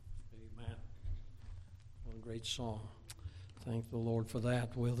Great song. Thank the Lord for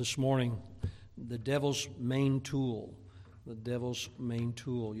that. Well, this morning, the devil's main tool. The devil's main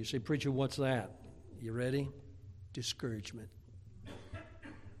tool. You say, preacher, what's that? You ready? Discouragement.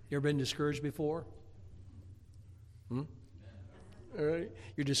 You ever been discouraged before? All right.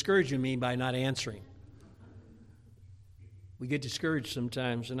 You're discouraging me by not answering. We get discouraged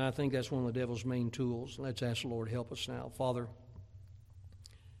sometimes, and I think that's one of the devil's main tools. Let's ask the Lord to help us now. Father,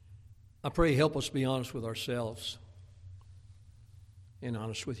 I pray help us be honest with ourselves and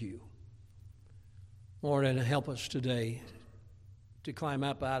honest with you. Lord, and help us today to climb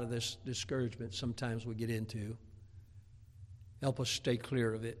up out of this discouragement sometimes we get into. Help us stay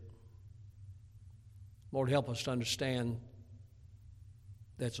clear of it. Lord, help us to understand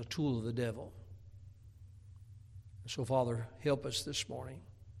that's a tool of the devil. So, Father, help us this morning.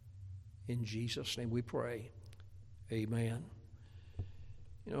 In Jesus' name we pray. Amen.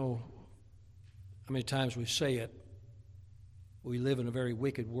 You know, how many times we say it, we live in a very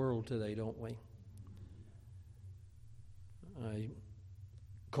wicked world today, don't we? I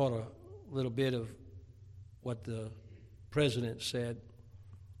caught a little bit of what the president said,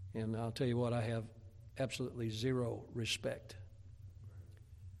 and I'll tell you what, I have absolutely zero respect.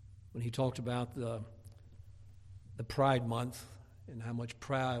 When he talked about the Pride Month and how much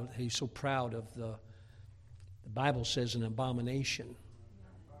proud, he's so proud of the Bible says an abomination.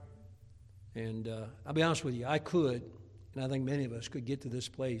 And I'll be honest with you, I could, and I think many of us could get to this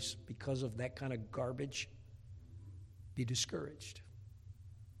place because of that kind of garbage, be discouraged.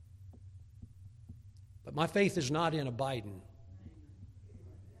 But my faith is not in a Biden.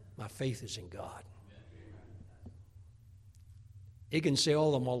 My faith is in God. He can say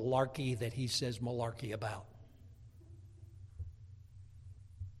all the malarkey that he says malarkey about.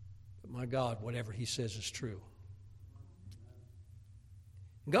 But my God, whatever he says is true.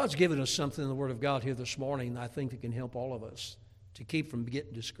 God's given us something in the Word of God here this morning that I think that can help all of us to keep from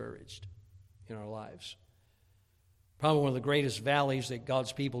getting discouraged in our lives. Probably one of the greatest valleys that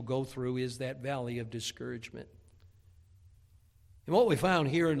God's people go through is that valley of discouragement. And what we found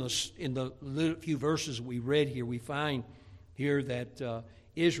here in the few verses we read here, we find here that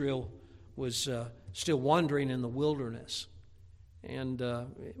Israel was still wandering in the wilderness. And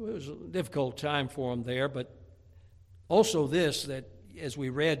it was a difficult time for them there, but also this, that as we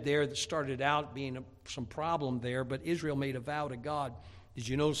read there, that started out being some problem there, but Israel made a vow to God. Did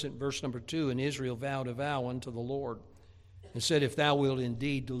you notice in verse number 2, and Israel vowed a vow unto the Lord, and said, if thou wilt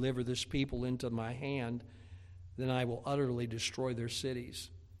indeed deliver this people into my hand, then I will utterly destroy their cities.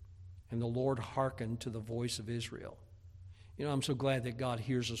 And the Lord hearkened to the voice of Israel. You know, I'm so glad that God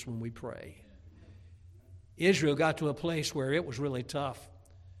hears us when we pray. Israel got to a place where it was really tough.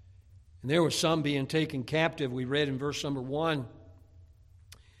 And there was some being taken captive. We read in verse number 1,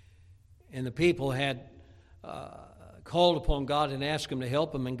 and the people had called upon God and asked him to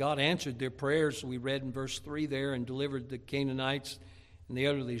help them, and God answered their prayers. We read in verse 3 there, and delivered the Canaanites, and they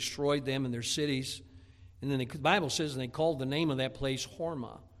utterly destroyed them and their cities. And then the Bible says, and they called the name of that place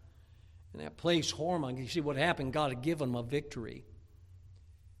Hormah. And that place Hormah, you see what happened, God had given them a victory.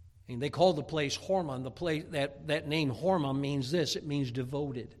 And they called the place Hormah, and the place that name Hormah means this, it means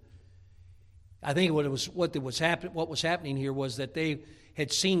devoted. I think what was happening here was that they had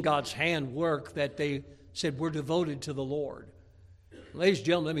seen God's hand work, that they said, we're devoted to the Lord. Ladies and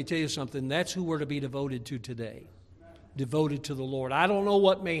gentlemen, let me tell you something. That's who we're to be devoted to today. Devoted to the Lord. I don't know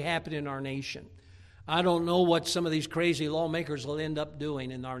what may happen in our nation. I don't know what some of these crazy lawmakers will end up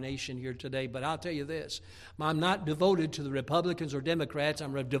doing in our nation here today, but I'll tell you this. I'm not devoted to the Republicans or Democrats.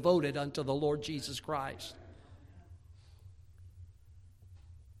 I'm devoted unto the Lord Jesus Christ.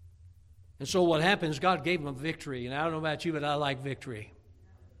 And so what happens, God gave them a victory. And I don't know about you, but I like victory.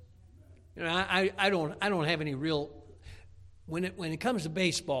 You know, I don't have any real. When it comes to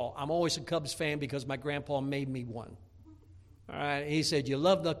baseball, I'm always a Cubs fan because my grandpa made me one. All right, he said, you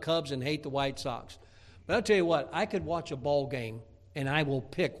love the Cubs and hate the White Sox. But I'll tell you what, I could watch a ball game and I will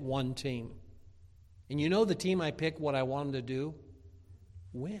pick one team. And you know the team I pick, what I want them to do?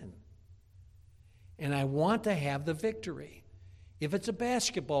 Win. And I want to have the victory. If it's a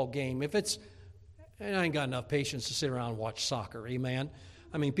basketball game, and I ain't got enough patience to sit around and watch soccer, amen?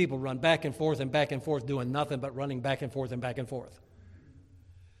 I mean, people run back and forth doing nothing but running back and forth and back and forth.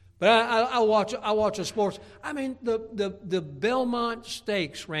 But I watch a sports. I mean, the Belmont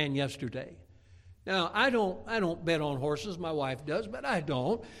Stakes ran yesterday. Now, I don't bet on horses. My wife does, but I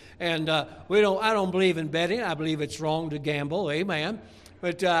don't. And I don't believe in betting. I believe it's wrong to gamble, amen?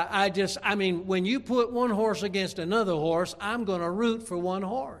 But when you put one horse against another horse, I'm going to root for one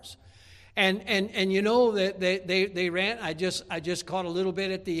horse. And you know that they ran. I just caught a little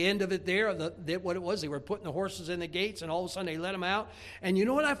bit at the end of it there. What it was, they were putting the horses in the gates, and all of a sudden they let them out. And you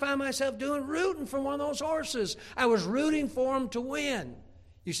know what I found myself doing? Rooting for one of those horses. I was rooting for them to win.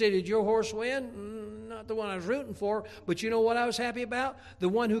 You say, did your horse win? Not the one I was rooting for. But you know what I was happy about? The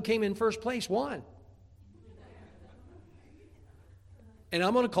one who came in first place won. And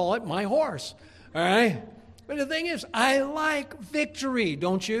I'm going to call it my horse. All right? But the thing is, I like victory,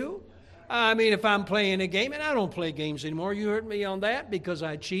 don't you? I mean, if I'm playing a game, and I don't play games anymore, you heard me on that, because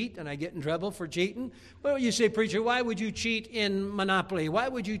I cheat and I get in trouble for cheating. Well, you say, preacher, why would you cheat in Monopoly? Why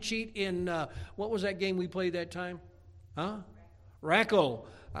would you cheat in, what was that game we played that time? Rackle.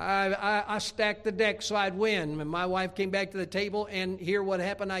 I stacked the deck so I'd win. And my wife came back to the table, and here what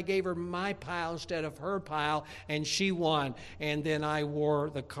happened, I gave her my pile instead of her pile, and she won. And then I wore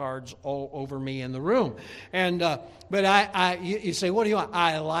the cards all over me in the room. And but you say, what do you want?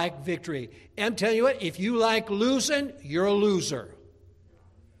 I like victory. And I'm telling you what, if you like losing, you're a loser.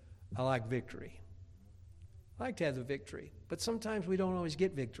 I like victory. I like to have the victory. But sometimes we don't always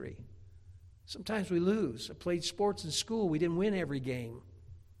get victory. Sometimes we lose. I played sports in school. We didn't win every game.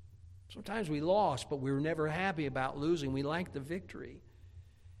 Sometimes we lost, but we were never happy about losing. We liked the victory.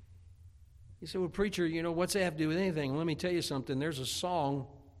 You say, well, preacher, you know, what's that have to do with anything? Let me tell you something. There's a song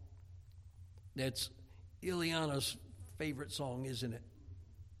that's Ileana's favorite song, isn't it?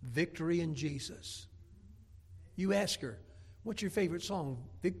 Victory in Jesus. You ask her, what's your favorite song?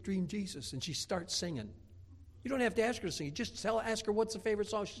 Victory in Jesus. And she starts singing. You don't have to ask her to sing it. Just ask her what's the favorite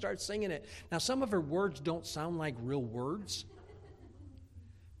song. She starts singing it. Now, some of her words don't sound like real words.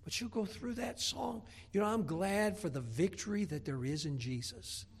 But you'll go through that song. You know, I'm glad for the victory that there is in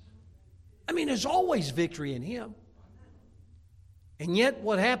Jesus. I mean, there's always victory in Him. And yet,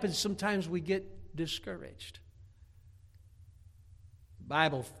 what happens, sometimes we get discouraged. The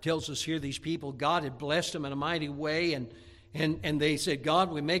Bible tells us here, these people, God had blessed them in a mighty way, and they said,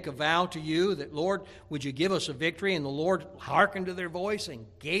 God, we make a vow to you that, Lord, would you give us a victory? And the Lord hearkened to their voice and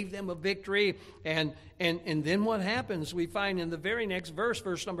gave them a victory. And then what happens? We find in the very next verse,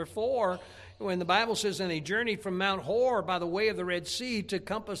 verse number 4, when the Bible says, and they journeyed from Mount Hor by the way of the Red Sea to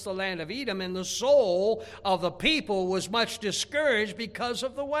compass the land of Edom, and the soul of the people was much discouraged because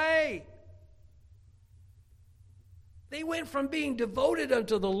of the way. They went from being devoted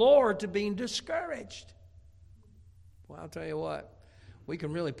unto the Lord to being discouraged. Well, I'll tell you what, we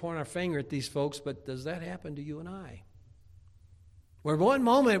can really point our finger at these folks, but does that happen to you and I? Where one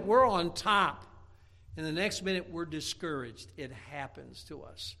moment we're on top, and the next minute we're discouraged. It happens to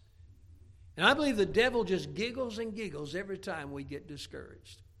us. And I believe the devil just giggles and giggles every time we get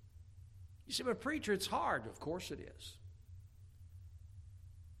discouraged. You say, but preacher, it's hard. Of course it is.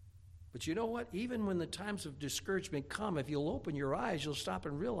 But you know what? Even when the times of discouragement come, if you'll open your eyes, you'll stop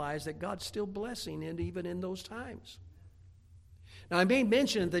and realize that God's still blessing, and even in those times. Now, I may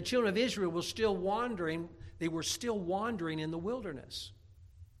mention that the children of Israel were still wandering. They were still wandering in the wilderness.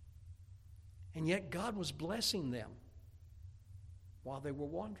 And yet God was blessing them while they were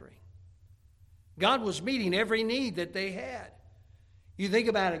wandering. God was meeting every need that they had. You think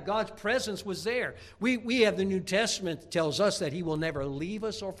about it, God's presence was there. We have the New Testament that tells us that He will never leave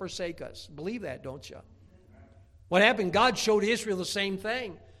us or forsake us. Believe that, don't you? What happened? God showed Israel the same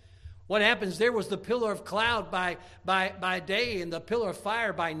thing. What happens? There was the pillar of cloud by day and the pillar of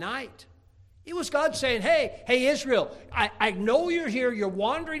fire by night. It was God saying, hey Israel, I know you're here, you're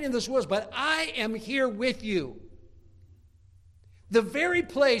wandering in this woods, but I am here with you. The very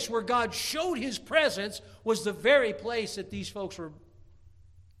place where God showed His presence was the very place that these folks were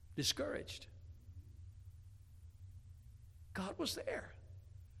discouraged. God was there.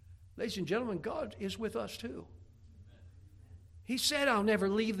 Ladies and gentlemen, God is with us too. He said, I'll never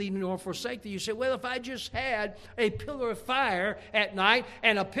leave thee nor forsake thee. You say, well, if I just had a pillar of fire at night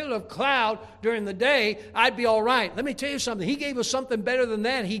and a pillar of cloud during the day, I'd be all right. Let me tell you something. He gave us something better than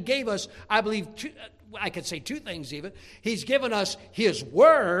that. He gave us, I believe, I could say two things even. He's given us His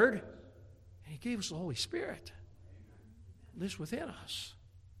Word, and He gave us the Holy Spirit. It lives within us.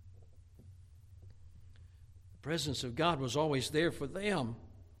 The presence of God was always there for them.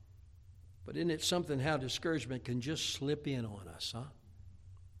 But isn't it something how discouragement can just slip in on us, huh?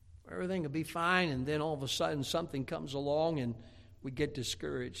 Everything will be fine, and then all of a sudden something comes along and we get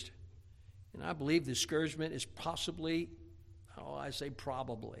discouraged. And I believe discouragement is probably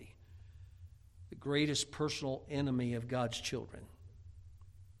the greatest personal enemy of God's children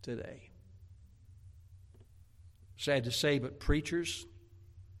today. Sad to say, but preachers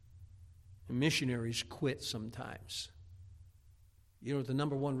and missionaries quit sometimes. You know what the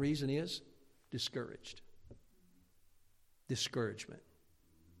number one reason is? Discouragement.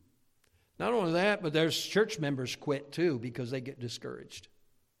 Not only that, but there's church members quit too because they get discouraged.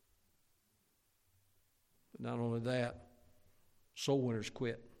 But not only that, soul winners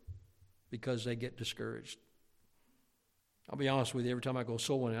quit because they get discouraged. I'll be honest with you, every time I go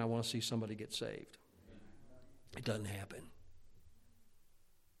soul winning, I want to see somebody get saved. It doesn't happen.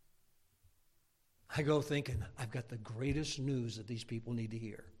 I go thinking, I've got the greatest news that these people need to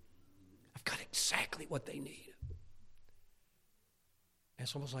hear. I've got exactly what they need. And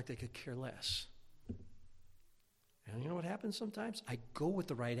it's almost like they could care less. And you know what happens sometimes? I go with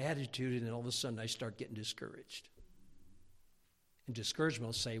the right attitude, and then all of a sudden I start getting discouraged. And discouragement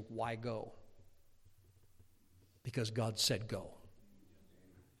will say, why go? Because God said go.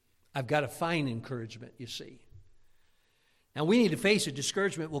 I've got to find encouragement, you see. Now we need to face it.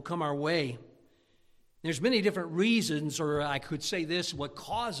 Discouragement will come our way. There's many different reasons, or I could say this, what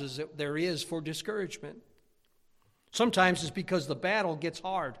causes it there is for discouragement. Sometimes it's because the battle gets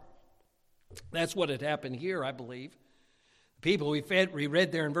hard. That's what had happened here, I believe. People we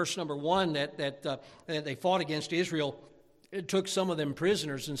read there in verse number 1 that they fought against Israel. It took some of them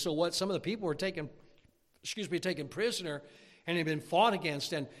prisoners, and so what? Some of the people were taken prisoner, and they've been fought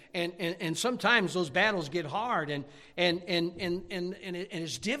against, and sometimes those battles get hard, and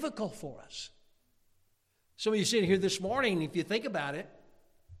it's difficult for us. Some of you sitting here this morning, if you think about it,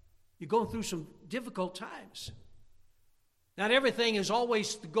 you're going through some difficult times. Not everything is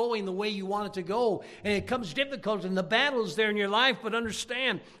always going the way you want it to go, and it comes difficult, and the battle is there in your life, but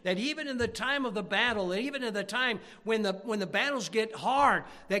understand that even in the time of the battle, and even in the time when the battles get hard,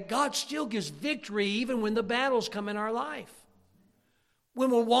 that God still gives victory even when the battles come in our life. When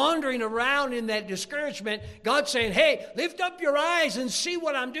we're wandering around in that discouragement, God's saying, hey, lift up your eyes and see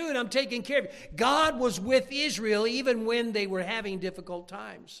what I'm doing. I'm taking care of you. God was with Israel even when they were having difficult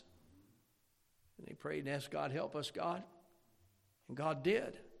times. And they prayed and asked God, help us, God. And God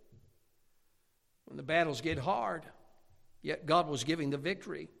did. When the battles get hard, yet God was giving the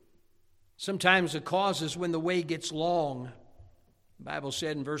victory. Sometimes the cause is when the way gets long. The Bible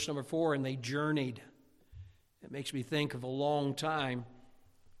said in verse number 4, and they journeyed. It makes me think of a long time.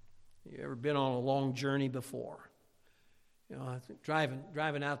 You ever been on a long journey before? You know, I think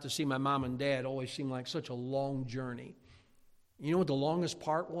driving out to see my mom and dad always seemed like such a long journey. You know what the longest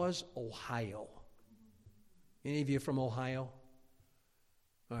part was? Ohio. Any of you from Ohio?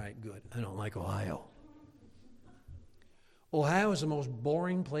 All right, good. I don't like Ohio. Ohio is the most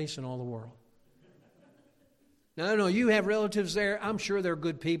boring place in all the world. Now, I know you have relatives there. I'm sure they're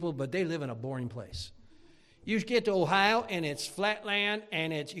good people, but they live in a boring place. You get to Ohio, and it's flat land,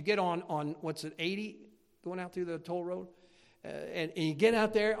 and you get on what's it, 80, going out through the toll road? And you get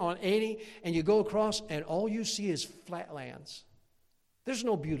out there on 80, and you go across, and all you see is flat lands. There's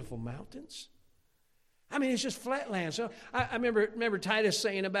no beautiful mountains. I mean, it's just flat land. So I remember Titus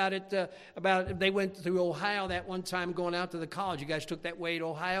saying about they went through Ohio that one time going out to the college. You guys took that way to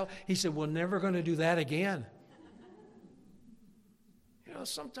Ohio? He said, we're never going to do that again. You know,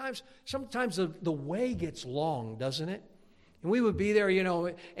 sometimes the way gets long, doesn't it? And we would be there, you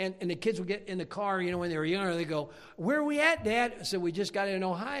know, and the kids would get in the car, you know, when they were younger, they go, where are we at, Dad? I said, we just got in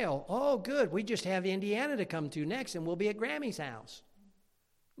Ohio. Oh, good. We just have Indiana to come to next, and we'll be at Grammy's house.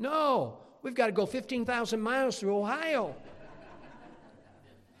 No, we've got to go 15,000 miles through Ohio.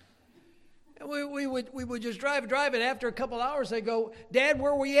 And we would just drive, and after a couple hours, they go, Dad,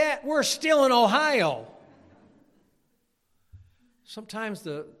 where are we at? We're still in Ohio. Sometimes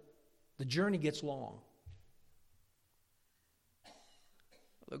the journey gets long.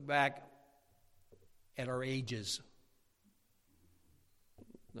 Look back at our ages.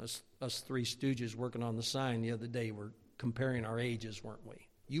 Us three stooges working on the sign the other day were comparing our ages, weren't we?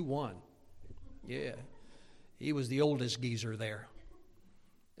 You won. Yeah. He was the oldest geezer there.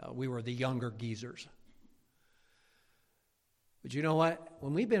 We were the younger geezers. But you know what?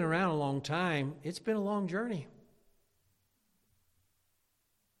 When we've been around a long time, it's been a long journey.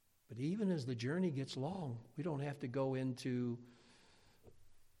 But even as the journey gets long, we don't have to go into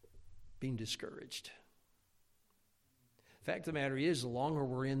being discouraged. The fact of the matter is, the longer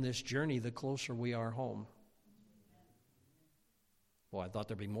we're in this journey, the closer we are home. Well, I thought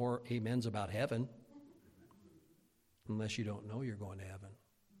there'd be more amens about heaven, unless you don't know you're going to heaven.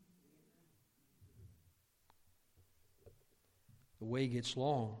 The way gets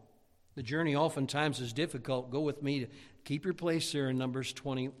long. The journey oftentimes is difficult. Go with me to keep your place there in Numbers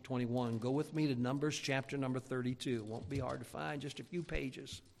 21. Go with me to Numbers chapter number 32. It won't be hard to find, just a few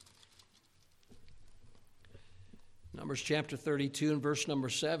pages. Numbers chapter 32 and verse number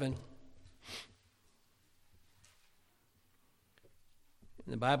 7.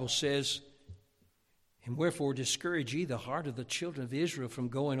 And the Bible says, And wherefore discourage ye the heart of the children of Israel from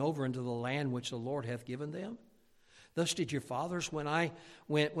going over into the land which the Lord hath given them? Thus did your fathers when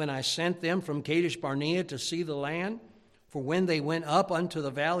I sent them from Kadesh Barnea to see the land. For when they went up unto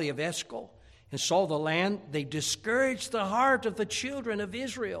the valley of Eshcol and saw the land, they discouraged the heart of the children of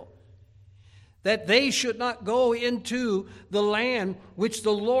Israel, that they should not go into the land which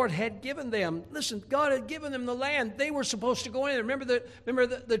the Lord had given them. Listen, God had given them the land. They were supposed to go in. Remember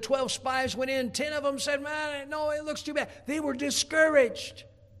the 12 spies went in. 10 of them said, man, no, it looks too bad. They were discouraged.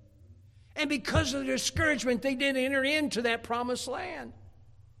 And because of the discouragement, they didn't enter into that promised land.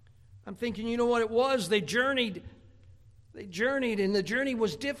 I'm thinking, you know what it was? They journeyed, and the journey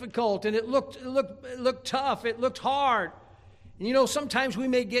was difficult, and it looked tough. It looked hard. And you know, sometimes we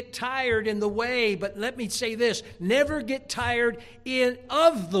may get tired in the way, but let me say this: never get tired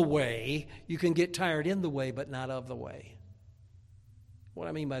of the way. You can get tired in the way, but not of the way. What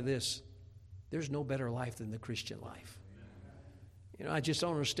I mean by this, there's no better life than the Christian life. You know, I just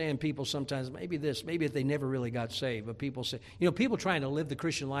don't understand people sometimes, maybe if they never really got saved, but people say, you know, people trying to live the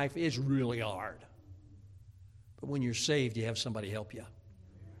Christian life is really hard. But when you're saved, you have somebody help you.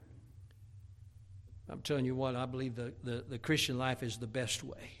 I'm telling you what, I believe the Christian life is the best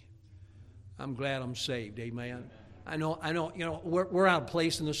way. I'm glad I'm saved, amen. I know, you know, we're out of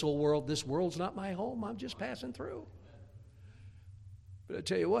place in this old world. This world's not my home. I'm just passing through. But I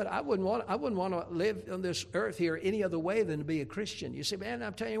tell you what, I wouldn't want to live on this earth here any other way than to be a Christian. You say, man,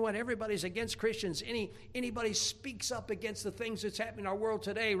 I'm telling you what, everybody's against Christians. Anybody speaks up against the things that's happening in our world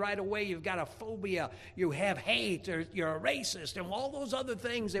today, right away you've got a phobia, you have hate, or you're a racist, and all those other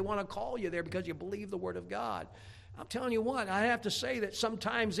things they want to call you there because you believe the Word of God. I'm telling you what, I have to say that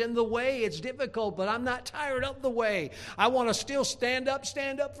sometimes in the way it's difficult, but I'm not tired of the way. I want to still stand up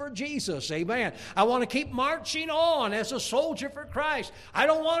for Jesus, amen. I want to keep marching on as a soldier for Christ. I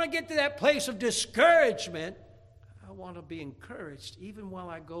don't want to get to that place of discouragement. I want to be encouraged even while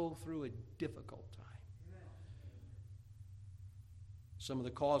I go through a difficult time. Some of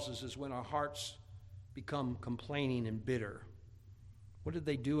the causes is when our hearts become complaining and bitter. What did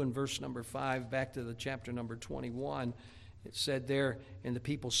they do in verse number 5, back to the chapter number 21? It said there, and the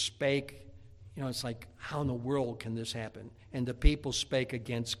people spake. You know, it's like, how in the world can this happen? And the people spake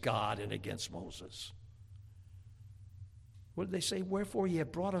against God and against Moses. What did they say? Wherefore ye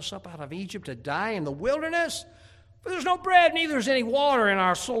have brought us up out of Egypt to die in the wilderness? For there's no bread, neither is any water, and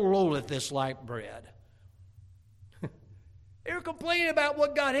our soul loatheth this light bread. They were complaining about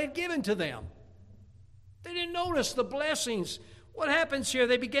what God had given to them. They didn't notice the blessings. What happens here?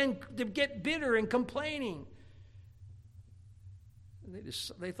 They began to get bitter and complaining.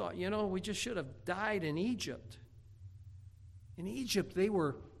 They thought, you know, we just should have died in Egypt. In Egypt, they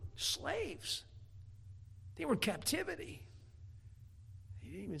were slaves. They were in captivity. They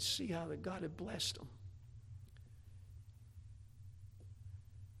didn't even see how that God had blessed them.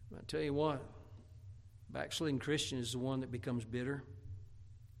 I tell you what, backsliding Christian is the one that becomes bitter,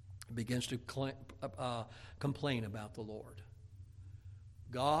 begins to complain about the Lord.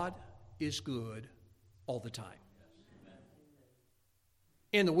 God is good all the time.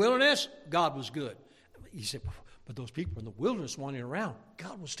 In the wilderness, God was good. You say, but those people in the wilderness wandering around,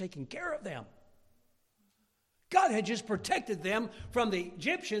 God was taking care of them. God had just protected them from the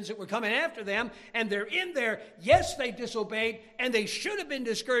Egyptians that were coming after them, and they're in there. Yes, they disobeyed, and they should have been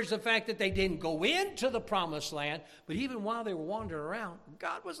discouraged the fact that they didn't go into the promised land, but even while they were wandering around,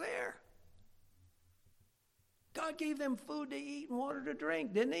 God was there. God gave them food to eat and water to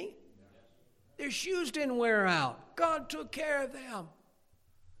drink, didn't He? Their shoes didn't wear out. God took care of them.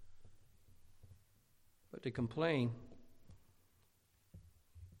 But to complain,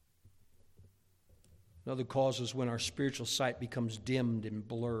 another cause is when our spiritual sight becomes dimmed and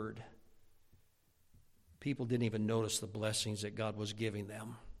blurred. People didn't even notice the blessings that God was giving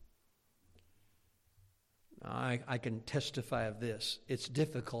them. I can testify of this. It's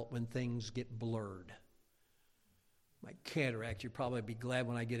difficult when things get blurred. My cataract, you'll probably be glad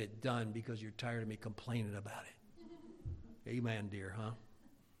when I get it done because you're tired of me complaining about it. Amen, dear, huh?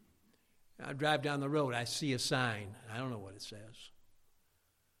 I drive down the road, I see a sign. I don't know what it says.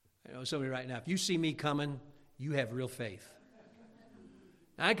 I know somebody right now, if you see me coming, you have real faith.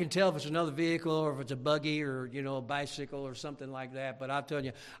 Now, I can tell if it's another vehicle or if it's a buggy or, you know, a bicycle or something like that, but I'll tell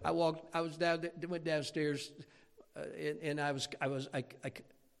you, I went downstairs and I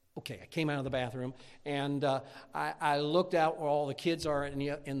came out of the bathroom, and I looked out where all the kids are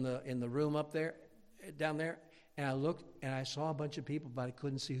in the room up there, down there, and I looked, and I saw a bunch of people, but I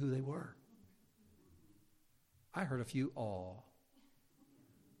couldn't see who they were. I heard a few, aw.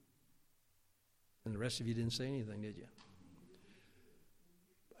 And the rest of you didn't say anything, did you?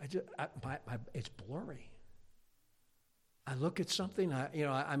 it's blurry. I look at something,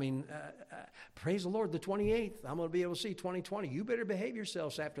 praise the Lord, the 28th, I'm going to be able to see 2020. You better behave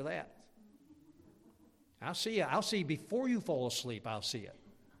yourselves after that. I'll see you. I'll see you before you fall asleep. I'll see it.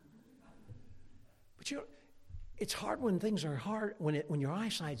 But it's hard when things are hard, when your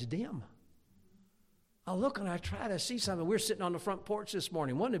eyesight's dim. I look and I try to see something. We're sitting on the front porch this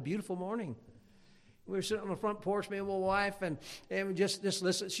morning. Wasn't it a beautiful morning? We were sitting on the front porch, me and my wife, and we just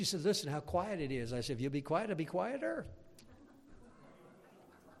listen. She said, listen how quiet it is. I said, if you'll be quiet, I'll be quieter.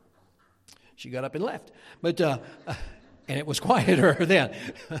 She got up and left. But and it was quieter then.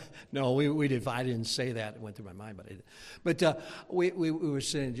 No, we did. I didn't say that. It went through my mind, but I did. But we were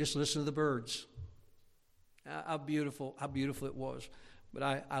sitting, just listen to the birds. How beautiful it was.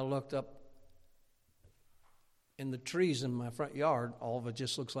 But I looked up, and the trees in my front yard, all of it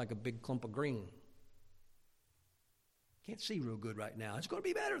just looks like a big clump of green. Can't see real good right now. It's going to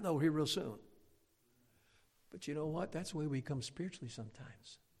be better, though, here real soon. But you know what? That's the way we become spiritually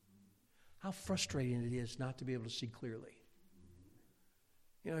sometimes. How frustrating it is not to be able to see clearly.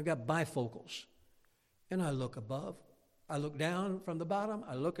 I've got bifocals, and I look above. I look down from the bottom.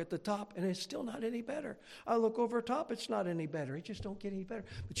 I look at the top, and it's still not any better. I look over top. It's not any better. It just don't get any better.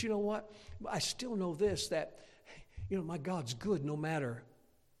 But you know what? I still know this, that, my God's good no matter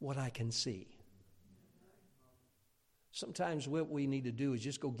what I can see. Sometimes what we need to do is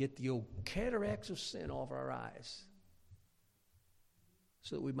just go get the old cataracts of sin off our eyes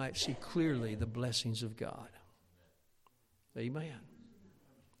so that we might see clearly the blessings of God. Amen.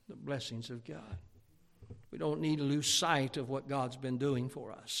 The blessings of God. We don't need to lose sight of what God's been doing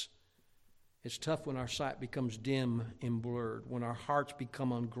for us. It's tough when our sight becomes dim and blurred, when our hearts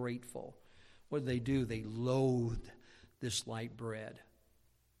become ungrateful. What do? They loathe this light bread.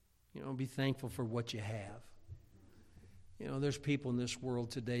 Be thankful for what you have. There's people in this world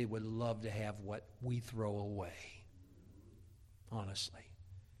today would love to have what we throw away, honestly.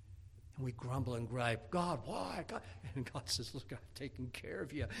 And we grumble and gripe, God, why? God? And God says, look, I've taken care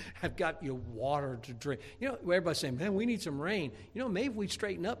of you. I've got you water to drink. Everybody's saying, man, we need some rain. Maybe if we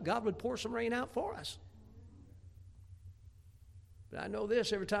straighten up, God would pour some rain out for us. But I know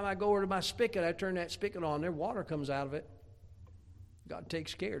this, every time I go over to my spigot, I turn that spigot on, there water comes out of it. God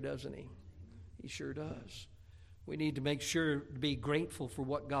takes care, doesn't he? He sure does. We need to make sure to be grateful for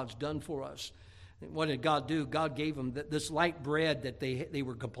what God's done for us. And what did God do? God gave them this light bread that they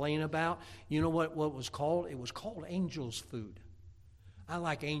were complaining about. You know what it was called? It was called angel's food. I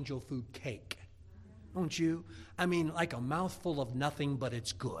like angel food cake. Don't you? Like a mouthful of nothing, but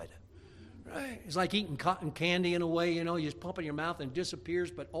it's good. Right? It's like eating cotton candy in a way, you just pump it in your mouth and it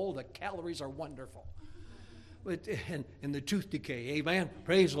disappears, but the calories are wonderful. But and the tooth decay, amen.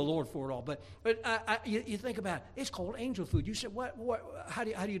 Praise the Lord for it all. But you think about it. It's called angel food. You said, what? How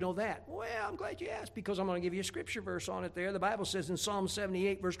do you know that? Well, I'm glad you asked, because I'm going to give you a scripture verse on it there. The Bible says in Psalm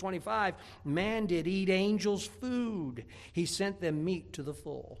 78, verse 25, man did eat angels' food. He sent them meat to the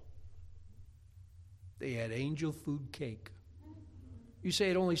full. They had angel food cake. You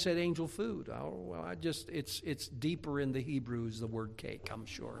say it only said angel food. Oh, well, it's deeper in the Hebrews, the word cake, I'm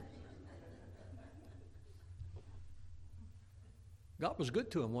sure. God was good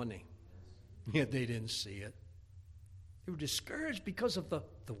to them, wasn't he? Yet they didn't see it. They were discouraged because of the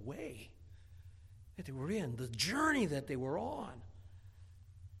way that they were in, the journey that they were on.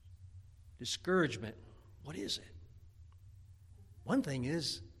 Discouragement, what is it? One thing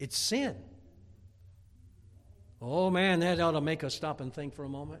is, it's sin. Oh man, that ought to make us stop and think for a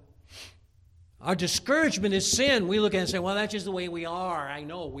moment. Our discouragement is sin. We look at it and say, well, that's just the way we are. I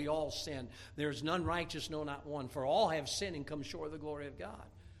know we all sin. There's none righteous, no, not one. For all have sinned and come short of the glory of God.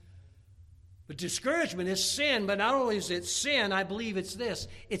 But discouragement is sin. But not only is it sin, I believe it's this.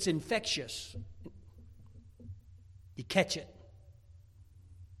 It's infectious. You catch it.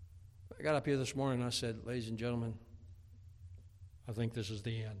 I got up here this morning and I said, ladies and gentlemen, I think this is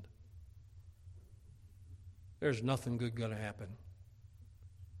the end. There's nothing good going to happen.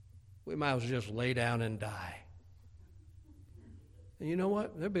 We might as well just lay down and die. And you know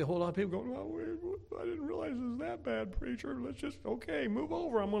what? There'd be a whole lot of people going, well, I didn't realize it was that bad, preacher. Let's just, move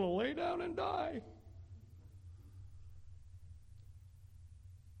over. I'm going to lay down and die.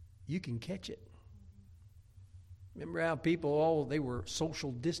 You can catch it. Remember how people, they were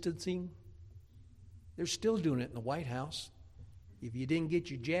social distancing? They're still doing it in the White House. If you didn't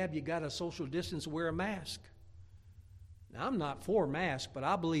get your jab, you got to social distance, wear a mask. Now, I'm not for masks, but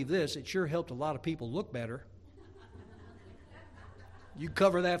I believe this. It sure helped a lot of people look better. You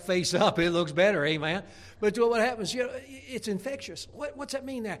cover that face up, it looks better, amen. But what happens? It's infectious. What's that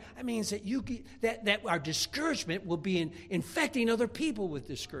mean there? That means that that our discouragement will be infecting other people with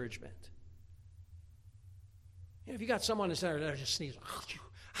discouragement. If you got someone that's there, they're just sneezing,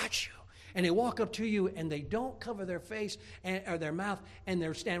 achoo, and they walk up to you and they don't cover their face or their mouth, and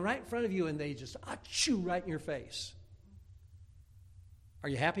they're standing right in front of you and they just achoo right in your face. Are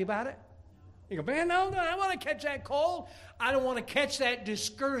you happy about it? You go, man, no, I want to catch that cold. I don't want to catch that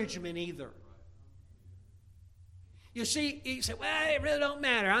discouragement either. You see, you say, well, it really don't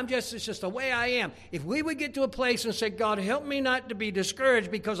matter. It's just the way I am. If we would get to a place and say, God, help me not to be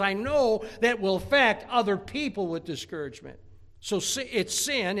discouraged because I know that will affect other people with discouragement. So it's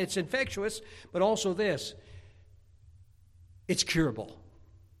sin, it's infectious, but also this, it's curable.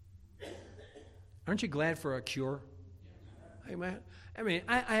 Aren't you glad for a cure? Amen. I mean,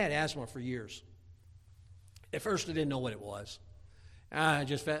 I had asthma for years. At first, I didn't know what it was. I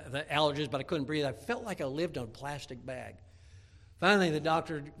just felt the allergies, but I couldn't breathe. I felt like I lived in a plastic bag. Finally, the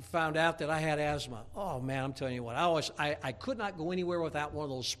doctor found out that I had asthma. Oh, man, I'm telling you what. I could not go anywhere without one of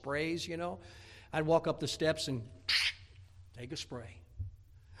those sprays, you know. I'd walk up the steps and take a spray.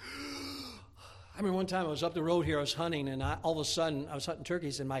 I remember one time I was up the road here. I was hunting, and all of a sudden, I was hunting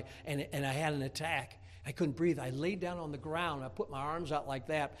turkeys, and I had an attack. I couldn't breathe. I laid down on the ground. I put my arms out like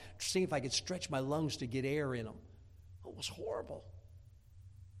that to see if I could stretch my lungs to get air in them. It was horrible.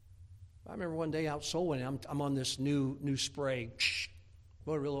 I remember one day out soul winning. I'm on this new spray.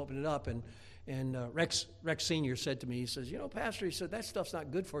 Boy, really opened it up, and Rex Sr. said to me, he says, Pastor, he said, that stuff's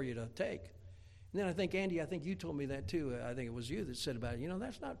not good for you to take. And then I think, Andy, you told me that too. I think it was you that said about it.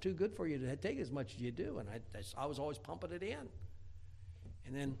 That's not too good for you to take as much as you do. And I was always pumping it in.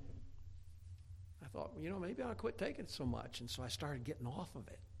 And then I thought, maybe I'll quit taking it so much. And so I started getting off of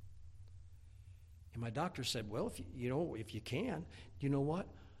it. And my doctor said, well, if you can, you know what?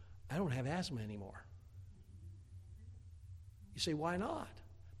 I don't have asthma anymore. You say, why not?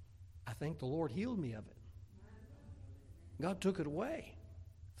 I think the Lord healed me of it. God took it away.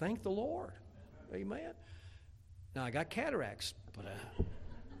 Thank the Lord. Amen. Now, I got cataracts, but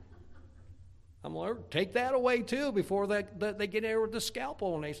I'm going to take that away too before they get there with the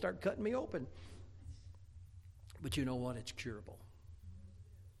scalpel and they start cutting me open. But you know what? It's curable.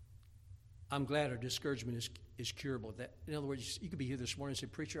 I'm glad our discouragement is curable. In other words, you could be here this morning and say,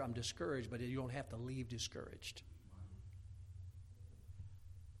 preacher, I'm discouraged, but you don't have to leave discouraged.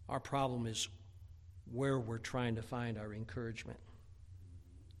 Our problem is where we're trying to find our encouragement.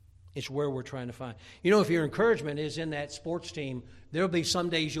 It's where we're trying to find. If your encouragement is in that sports team, there'll be some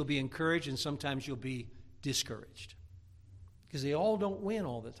days you'll be encouraged and sometimes you'll be discouraged. Because they all don't win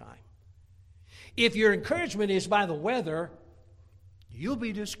all the time. If your encouragement is by the weather, you'll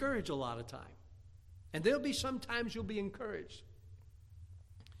be discouraged a lot of time. And there'll be some times you'll be encouraged.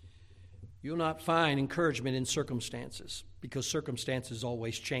 You'll not find encouragement in circumstances because circumstances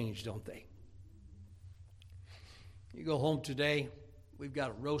always change, don't they? You go home today, we've got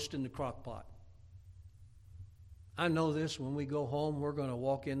a roast in the crock pot. I know this, when we go home, we're going to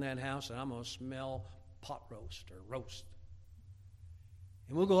walk in that house and I'm going to smell pot roast or roast.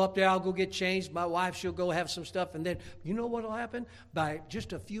 And we'll go up there, I'll go get changed. My wife, she'll go have some stuff. And then, you know what will happen? By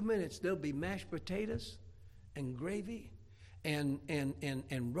just a few minutes, there'll be mashed potatoes and gravy and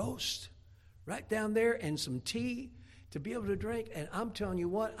roast right down there and some tea to be able to drink. And I'm telling you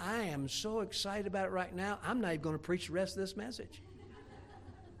what, I am so excited about it right now, I'm not even going to preach the rest of this message.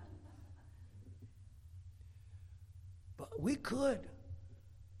 But we could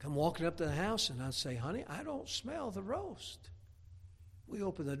come walking up to the house and I'd say, honey, I don't smell the roast. We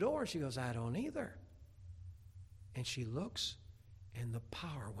open the door, she goes, I don't either. And she looks, and the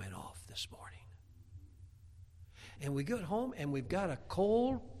power went off this morning. And we get home, and we've got a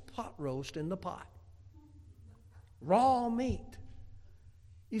cold pot roast in the pot. Raw meat.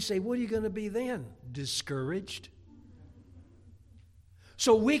 You say, what are you going to be then? Discouraged?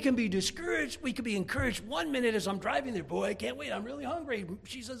 So we can be discouraged. We can be encouraged. 1 minute as I'm driving there, boy, I can't wait. I'm really hungry.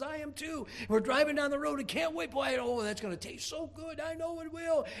 She says, I am too. We're driving down the road and can't wait. Boy, that's going to taste so good. I know it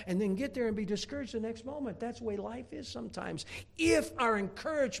will. And then get there and be discouraged the next moment. That's the way life is sometimes. If our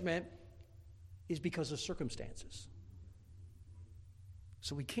encouragement is because of circumstances.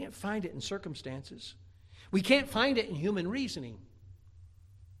 So we can't find it in circumstances. We can't find it in human reasoning.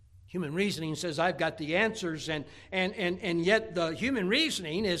 Human reasoning says, I've got the answers, and yet the human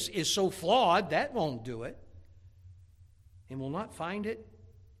reasoning is so flawed, that won't do it. And we'll not find it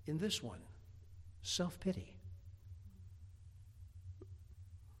in this one, self-pity.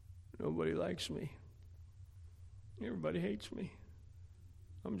 Nobody likes me. Everybody hates me.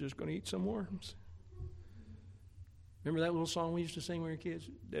 I'm just going to eat some worms. Remember that little song we used to sing when we were kids?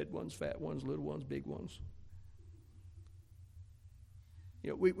 Dead ones, fat ones, little ones, big ones.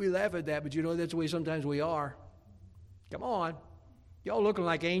 You know, we laugh at that, but you know that's the way sometimes we are. Come on. Y'all looking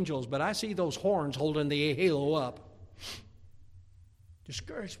like angels, but I see those horns holding the halo up.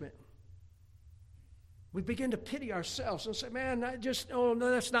 Discouragement. We begin to pity ourselves and say, man, no,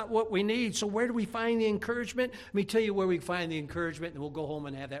 that's not what we need. So where do we find the encouragement? Let me tell you where we find the encouragement, and we'll go home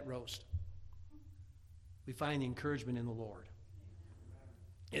and have that roast. We find the encouragement in the Lord.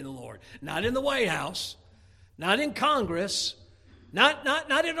 In the Lord. Not in the White House. Not in Congress.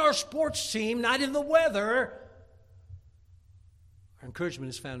 Not in our sports team. Not in the weather. Our encouragement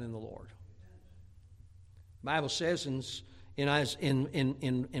is found in the Lord. The Bible says in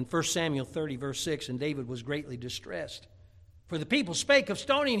 1 Samuel 30, verse 6, and David was greatly distressed, for the people spake of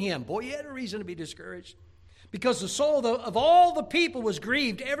stoning him. Boy, he had a reason to be discouraged. Because the soul of all the people was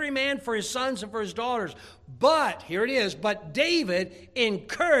grieved, every man for his sons and for his daughters. But, here it is, but David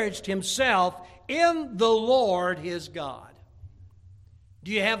encouraged himself in the Lord his God.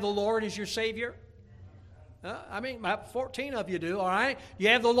 Do you have the Lord as your Savior? About 14 of you do, all right? You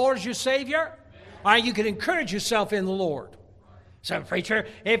have the Lord as your Savior? All right, you can encourage yourself in the Lord. So, preacher,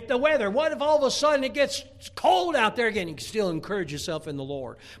 if the weather, what if all of a sudden it gets cold out there again? You can still encourage yourself in the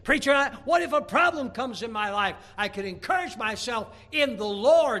Lord. Preacher, what if a problem comes in my life? I can encourage myself in the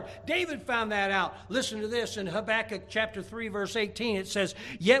Lord. David found that out. Listen to this in Habakkuk chapter 3, verse 18. It says,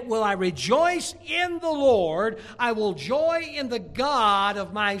 yet will I rejoice in the Lord. I will joy in the God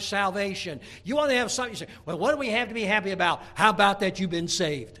of my salvation. You want to have something, you say, well, what do we have to be happy about? How about that you've been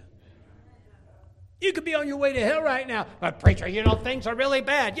saved? You could be on your way to hell right now. But preacher, things are really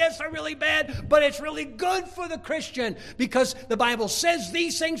bad. Yes, they're really bad, but it's really good for the Christian because the Bible says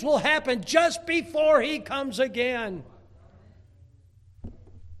these things will happen just before he comes again.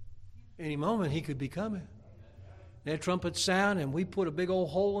 Any moment he could be coming. That trumpet sound and we put a big old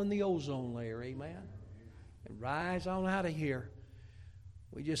hole in the ozone layer, amen? And rise on out of here.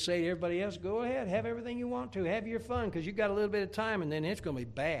 We just say to everybody else, go ahead, have everything you want to. Have your fun because you've got a little bit of time and then it's going to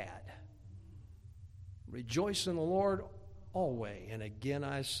be bad. Rejoice in the Lord always. And again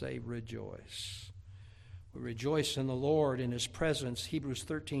I say rejoice. We rejoice in the Lord in His presence. Hebrews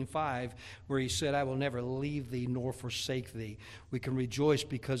 13:5, where He said, I will never leave thee nor forsake thee. We can rejoice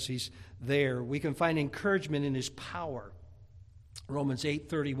because He's there. We can find encouragement in His power. Romans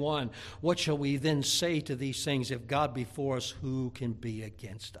 8:31, what shall we then say to these things? If God be for us, who can be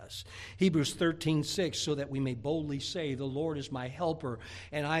against us? Hebrews 13:6, so that we may boldly say, the Lord is my helper,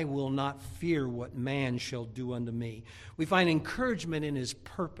 and I will not fear what man shall do unto me. We find encouragement in His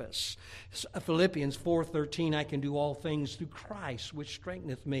purpose. Philippians 4:13, I can do all things through Christ, which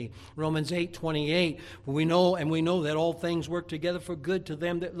strengtheneth me. Romans 8:28, we know that all things work together for good to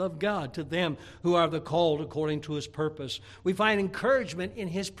them that love God, to them who are the called according to His purpose. We find encouragement in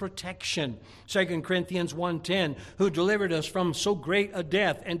His protection. 2 Corinthians 1:10, who delivered us from so great a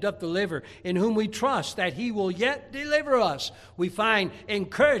death and doth deliver, in whom we trust that He will yet deliver us. We find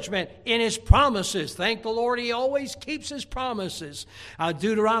encouragement in His promises. Thank the Lord, He always keeps His promises.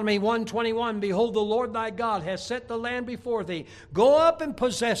 Deuteronomy 1:21, behold, the Lord thy God hath set the land before thee. Go up and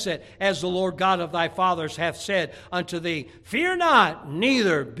possess it, as the Lord God of thy fathers hath said unto thee. Fear not,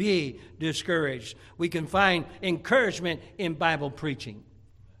 neither be discouraged. We can find encouragement in Bible preaching.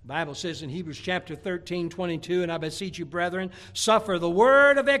 The Bible says in Hebrews chapter 13:22, and I beseech you, brethren, suffer the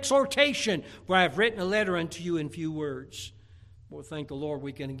word of exhortation, for I have written a letter unto you in few words. Well, thank the Lord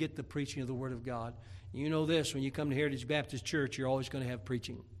we can get the preaching of the Word of God. You know this, when you come to Heritage Baptist Church, you're always going to have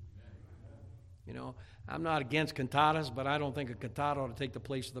preaching. I'm not against cantatas, but I don't think a cantata ought to take the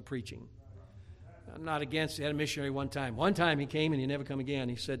place of the preaching. I'm not against it. I had a missionary one time. One time he came and he never come again.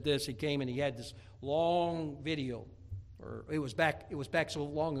 He said this. He came and he had this long video. It was back so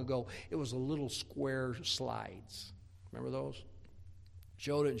long ago. It was a little square slides. Remember those?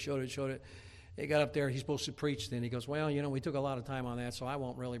 Showed it. He got up there. He's supposed to preach then. He goes, well, we took a lot of time on that, so I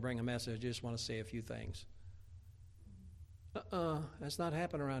won't really bring a message. I just want to say a few things. That's not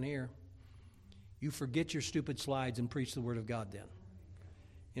happening around here. You forget your stupid slides and preach the Word of God then.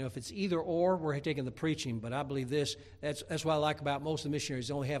 If it's either or, we're taking the preaching. But I believe this, that's what I like about most of the missionaries.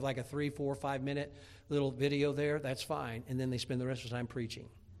 They only have like a 3, 4, 5 minute little video there. That's fine. And then they spend the rest of the time preaching.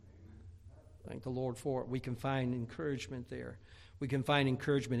 Thank the Lord for it. We can find encouragement there. We can find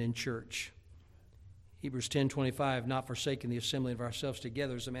encouragement in church. Hebrews 10:25, not forsaking the assembly of ourselves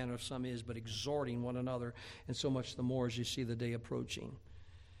together as the manner of some is, but exhorting one another, and so much the more as you see the day approaching.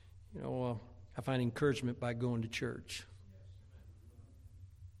 I find encouragement by going to church.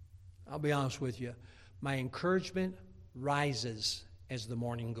 I'll be honest with you. My encouragement rises as the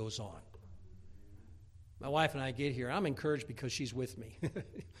morning goes on. My wife and I get here. I'm encouraged because she's with me.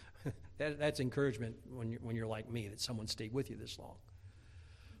 That's encouragement when you're like me, that someone stayed with you this long.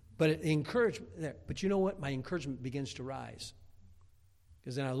 But you know what? My encouragement begins to rise.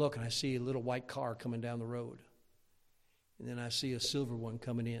 Because then I look and I see a little white car coming down the road. And then I see a silver one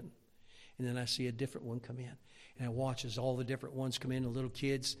coming in. And then I see a different one come in. And I watch as all the different ones come in, the little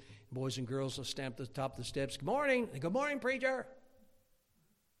kids, boys and girls will stand at the top of the steps. Good morning. Good morning, preacher.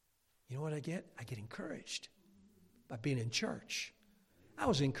 You know what I get? I get encouraged by being in church. I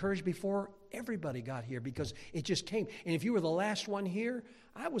was encouraged before everybody got here because it just came. And if you were the last one here,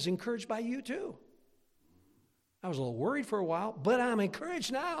 I was encouraged by you too. I was a little worried for a while, but I'm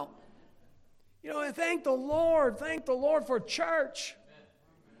encouraged now. You know, and thank the Lord for church.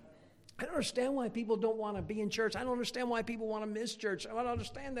 I don't understand why people don't want to be in church. I don't understand why people want to miss church. I don't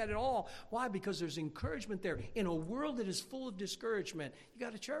understand that at all. Why? Because there's encouragement there. In a world that is full of discouragement, you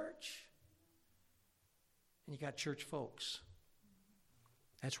got a church. And you got church folks.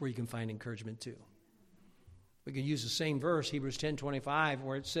 That's where you can find encouragement too. We can use the same verse, Hebrews 10:25,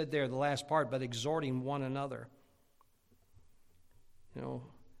 where it said there, the last part, but exhorting one another. You know,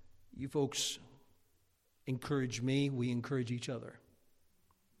 you folks encourage me, we encourage each other.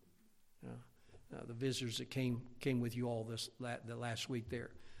 The visitors that came with you all the last week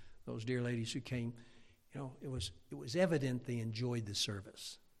there, those dear ladies who came, you know, it was evident they enjoyed the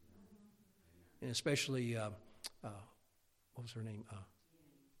service, and especially what was her name?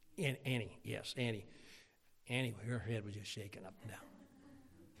 Annie. Yes, Annie. Annie, her head was just shaking up and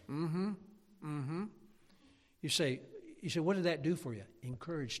down. You say, what did that do for you?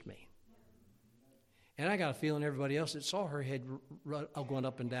 Encouraged me. And I got a feeling everybody else that saw her head going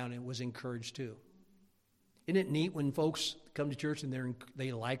up and down and was encouraged too. Isn't it neat when folks come to church and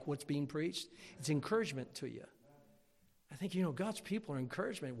they like what's being preached? It's encouragement to you. I think, you know, God's people are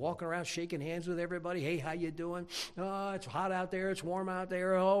encouragement, walking around shaking hands with everybody. Hey, how you doing? Oh, it's hot out there. It's warm out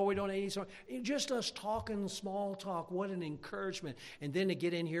there. Oh, we don't eat. Just us talking small talk. What an encouragement. And then to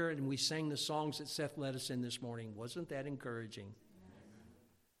get in here and we sang the songs that Seth led us in this morning. Wasn't that encouraging?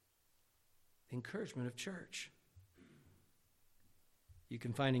 Encouragement of church. You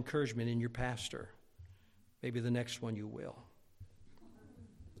can find encouragement in your pastor. Maybe the next one you will.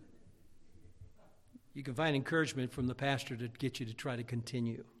 You can find encouragement from the pastor to get you to try to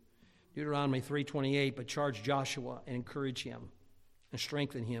continue. Deuteronomy 3:28, but charge Joshua and encourage him and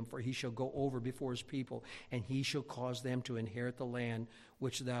strengthen him, for he shall go over before his people, and he shall cause them to inherit the land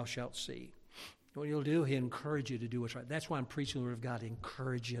which thou shalt see. What he'll do, he'll encourage you to do what's right. That's why I'm preaching the word of God, to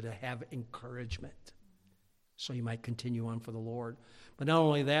encourage you to have encouragement, so you might continue on for the Lord. But not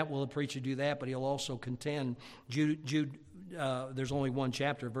only that will the preacher do that, but he'll also contend. Jude, there's only one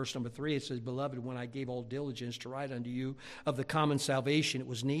chapter, verse number 3. It says, Beloved, when I gave all diligence to write unto you of the common salvation, it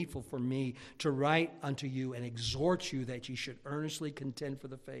was needful for me to write unto you and exhort you that ye should earnestly contend for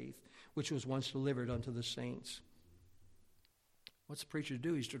the faith, which was once delivered unto the saints. What's the preacher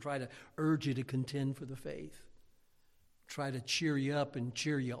do? He's to try to urge you to contend for the faith. Try to cheer you up and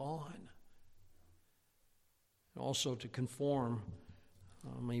cheer you on. And also to conform.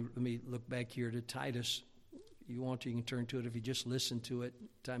 Let me look back here to Titus. You want to, you can turn to it. If you just listen to it,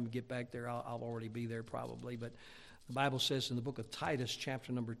 time to get back there, I'll already be there probably. But the Bible says in the book of Titus,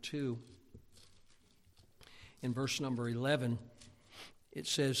 chapter number 2, in verse number 11, it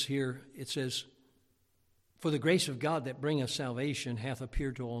says, For the grace of God that bringeth salvation hath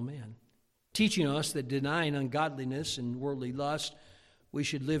appeared to all men, teaching us that denying ungodliness and worldly lust, we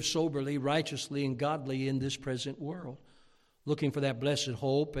should live soberly, righteously, and godly in this present world, looking for that blessed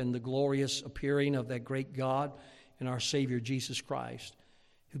hope and the glorious appearing of that great God and our Savior Jesus Christ,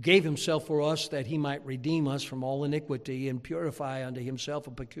 who gave himself for us that he might redeem us from all iniquity and purify unto himself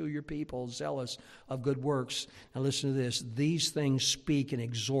a peculiar people, zealous of good works. Now listen to this. These things speak and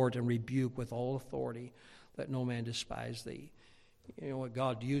exhort and rebuke with all authority. Let no man despise thee. You know what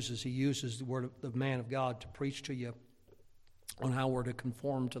God uses? He uses the word of the man of God to preach to you on how we're to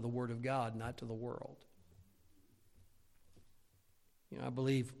conform to the word of God, not to the world. You know, I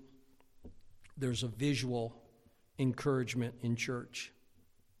believe there's a visual encouragement in church.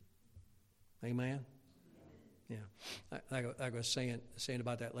 Amen? Yeah. Like I was saying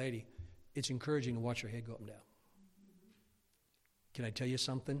about that lady, it's encouraging to watch her head go up and down. Can I tell you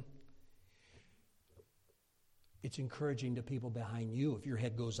something? It's encouraging to people behind you if your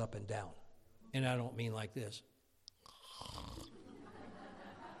head goes up and down. And I don't mean like this.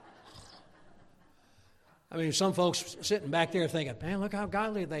 I mean, some folks sitting back there thinking, man, look how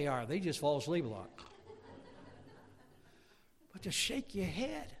godly they are. They just fall asleep a lot. But to shake your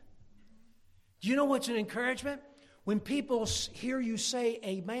head. Do you know what's an encouragement? When people hear you say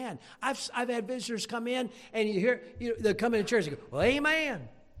amen. I've had visitors come in and they come in church and go, well, amen.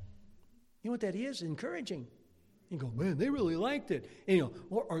 You know what that is? Encouraging. You go, man, they really liked it. And,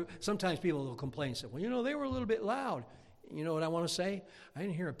 or sometimes people will complain and say, well, they were a little bit loud. You know what I want to say? I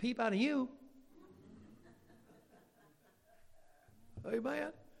didn't hear a peep out of you.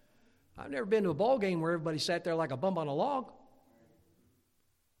 Amen. I've never been to a ball game where everybody sat there like a bum on a log.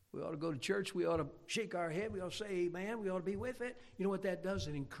 We ought to go to church. We ought to shake our head. We ought to say amen. We ought to be with it. You know what that does?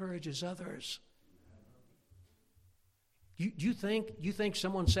 It encourages others. You think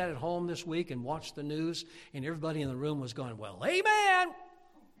someone sat at home this week and watched the news and everybody in the room was going, well, amen.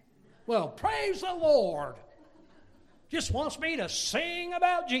 Well, praise the Lord. Just wants me to sing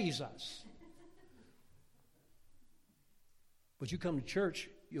about Jesus. But you come to church,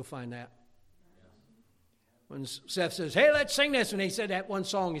 you'll find that. When Seth says, hey, let's sing this. And he said that one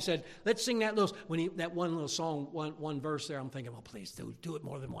song, he said, let's sing that little, that one little song, one verse there, I'm thinking, well, please do it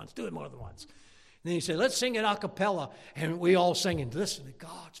more than once. Do it more than once. And then he said, let's sing it a cappella. And we all sing and listen to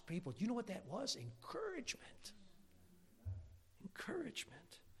God's people. You know what that was? Encouragement. Encouragement.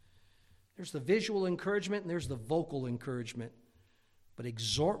 There's the visual encouragement and there's the vocal encouragement. But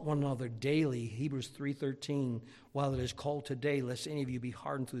exhort one another daily, Hebrews 3:13, while it is called today, lest any of you be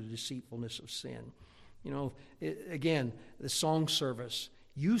hardened through the deceitfulness of sin. Again, the song service,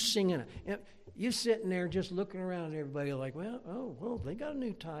 you singing, you sitting there just looking around at everybody like, well, they got a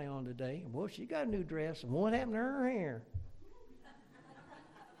new tie on today. Well, she got a new dress. And what happened to her hair?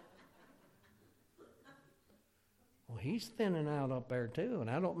 Well, he's thinning out up there too. And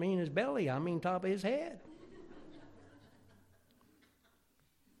I don't mean his belly. I mean top of his head.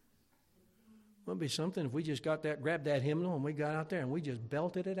 Wouldn't it be something if we just grabbed that hymnal and we got out there and we just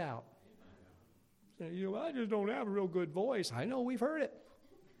belted it out? I just don't have a real good voice. I know, we've heard it.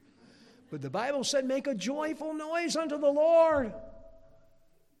 But the Bible said, make a joyful noise unto the Lord.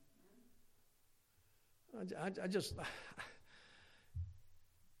 I just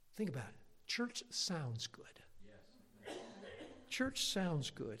think about it. Church sounds good. Yes. Church sounds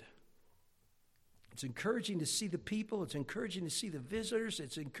good. It's encouraging to see the people. It's encouraging to see the visitors.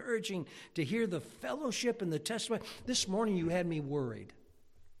 It's encouraging to hear the fellowship and the testimony. This morning you had me worried.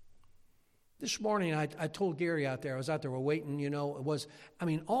 This morning, I told Gary out there, I was out there, we're waiting,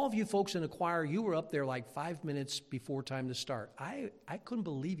 all of you folks in the choir, you were up there like 5 minutes before time to start. I couldn't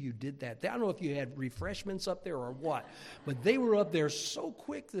believe you did that. I don't know if you had refreshments up there or what, but they were up there so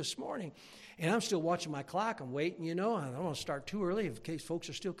quick this morning. And I'm still watching my clock. I'm waiting, I don't want to start too early in case folks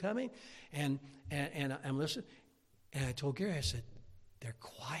are still coming. And I'm listening. And I told Gary, I said, they're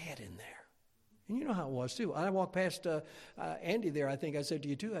quiet in there. And you know how it was, too. I walked past Andy there, I think I said to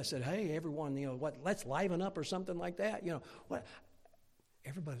you, too. I said, hey, everyone, let's liven up or something like that.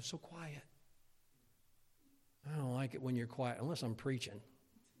 Everybody was so quiet. I don't like it when you're quiet, unless I'm preaching.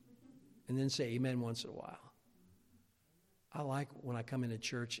 And then say amen once in a while. I like when I come into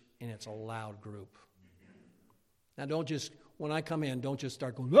church and it's a loud group. Now, when I come in, don't just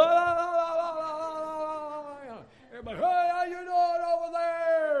start going, la, la, la, la, la, la, la. Everybody, hey, how you doing over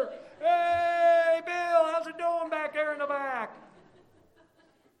there? Hey, Bill, how's it doing back there in the back?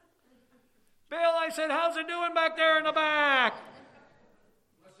 Bill, I said, how's it doing back there in the back?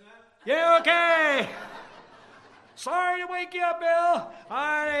 What's that? Yeah, okay. Sorry to wake you up, Bill.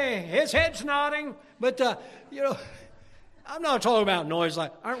 His head's nodding. But, I'm not talking about noise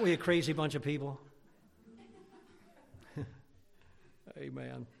aren't we a crazy bunch of people?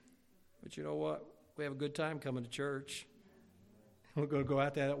 Amen. But you know what? We have a good time coming to church. We're going to go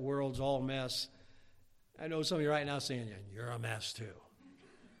out there, that world's all a mess. I know some of you right now saying, you're a mess too.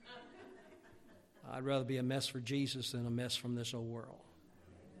 I'd rather be a mess for Jesus than a mess from this old world.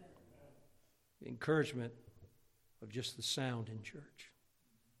 The encouragement of just the sound in church,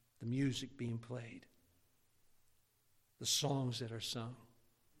 the music being played, the songs that are sung,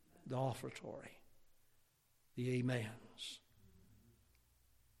 the offertory, the amens.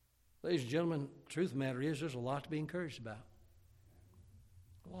 Ladies and gentlemen, the truth of the matter is there's a lot to be encouraged about.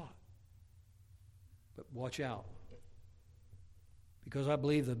 A lot. But watch out. Because I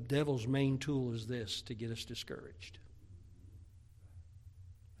believe the devil's main tool is this, to get us discouraged.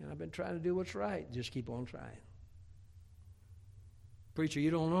 And I've been trying to do what's right. Just keep on trying. Preacher, you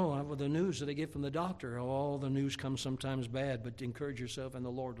don't know the news that I get from the doctor. All the news comes sometimes bad, but encourage yourself in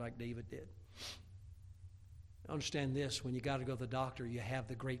the Lord like David did. Understand this, when you got to go to the doctor, you have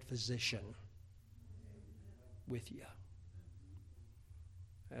the great physician with you.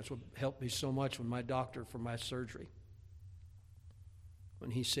 That's what helped me so much with my doctor for my surgery. When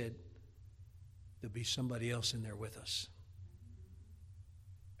he said, there'll be somebody else in there with us.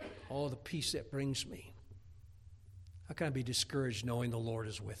 All the peace that brings me. How can I be discouraged knowing the Lord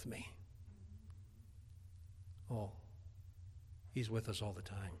is with me? Oh, He's with us all the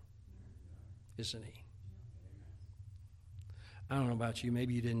time, isn't He? I don't know about you.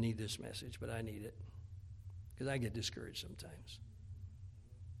 Maybe you didn't need this message, but I need it because I get discouraged sometimes.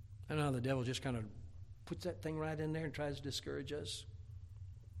 I know how the devil just kind of puts that thing right in there and tries to discourage us.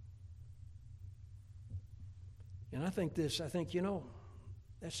 And I think,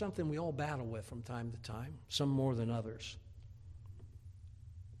 that's something we all battle with from time to time, some more than others.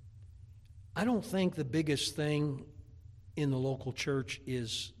 I don't think the biggest thing in the local church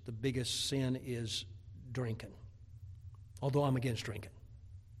is the biggest sin is drinking. Although I'm against drinking.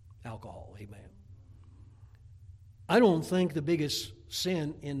 Alcohol, amen. I don't think the biggest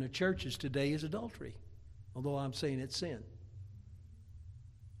sin in the churches today is adultery. Although I'm saying it's sin.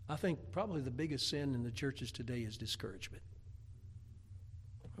 I think probably the biggest sin in the churches today is discouragement.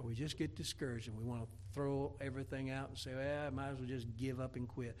 We just get discouraged and we want to throw everything out and say, I might as well just give up and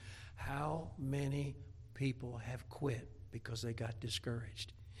quit. How many people have quit because they got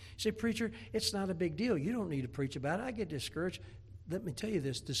discouraged? You say, preacher, it's not a big deal. You don't need to preach about it. I get discouraged. Let me tell you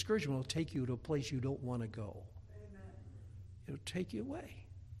this. Discouragement will take you to a place you don't want to go. Amen. It'll take you away.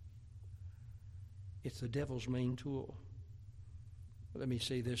 It's the devil's main tool. Let me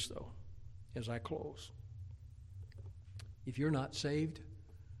say this, though, as I close. If you're not saved,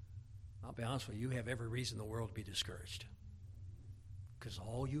 I'll be honest with you, you have every reason in the world to be discouraged. Because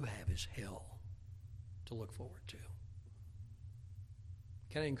all you have is hell to look forward to.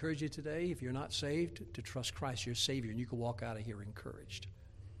 Can I encourage you today, if you're not saved, to trust Christ your Savior, and you can walk out of here encouraged.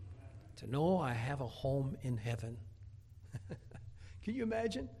 To know I have a home in heaven. Can you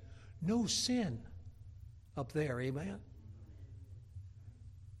imagine? No sin up there, amen?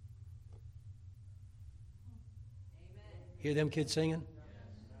 Hear them kids singing?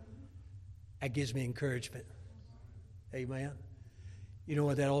 That gives me encouragement. Amen. You know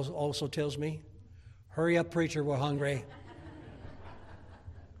what that also tells me? Hurry up, preacher, we're hungry.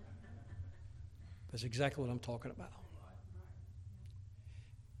 That's exactly what I'm talking about.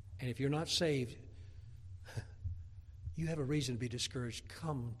 And if you're not saved, you have a reason to be discouraged.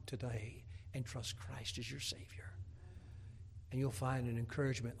 Come today and trust Christ as your Savior. And you'll find an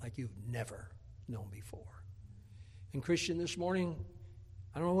encouragement like you've never known before. And Christian, this morning,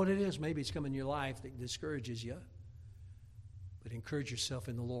 I don't know what it is. Maybe it's come in your life that discourages you. But encourage yourself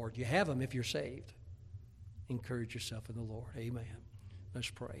in the Lord. You have Him if you're saved. Encourage yourself in the Lord. Amen. Let's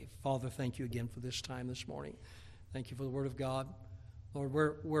pray. Father, thank you again for this time this morning. Thank you for the Word of God. Lord,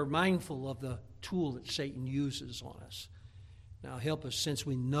 we're mindful of the tool that Satan uses on us. Now help us, since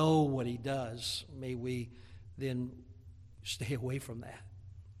we know what he does, may we then stay away from that.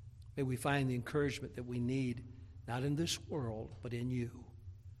 May we find the encouragement that we need, not in this world, but in you.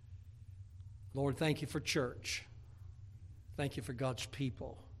 Lord, thank you for church. Thank you for God's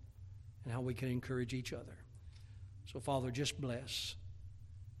people and how we can encourage each other. So, Father, just bless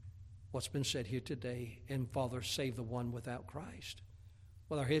what's been said here today. And, Father, save the one without Christ.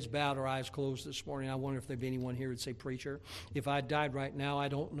 With our heads bowed, our eyes closed this morning, I wonder if there'd be anyone here who'd say, preacher, if I died right now, I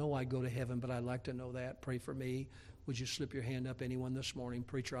don't know I'd go to heaven, but I'd like to know that. Pray for me. Would you slip your hand up, anyone this morning?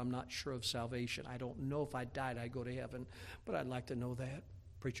 Preacher, I'm not sure of salvation. I don't know if I died, I'd go to heaven, but I'd like to know that.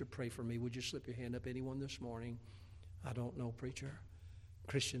 Preacher, pray for me. Would you slip your hand up, anyone this morning? I don't know, preacher.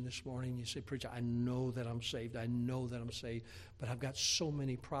 Christian, this morning, you say, preacher, I know that I'm saved. I know that I'm saved, but I've got so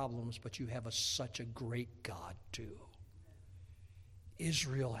many problems, but you have such a great God, too.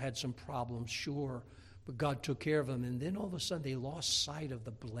 Israel had some problems, sure, but God took care of them, and then all of a sudden they lost sight of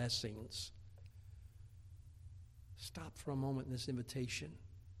the blessings. Stop for a moment in this invitation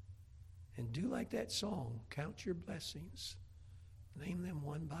and do like that song. Count your blessings. Name them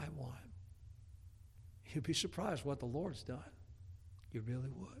one by one. You'd be surprised what the Lord's done. You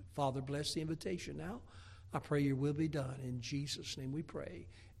really would. Father, bless the invitation now. I pray your will be done. In Jesus' name we pray.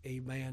 Amen.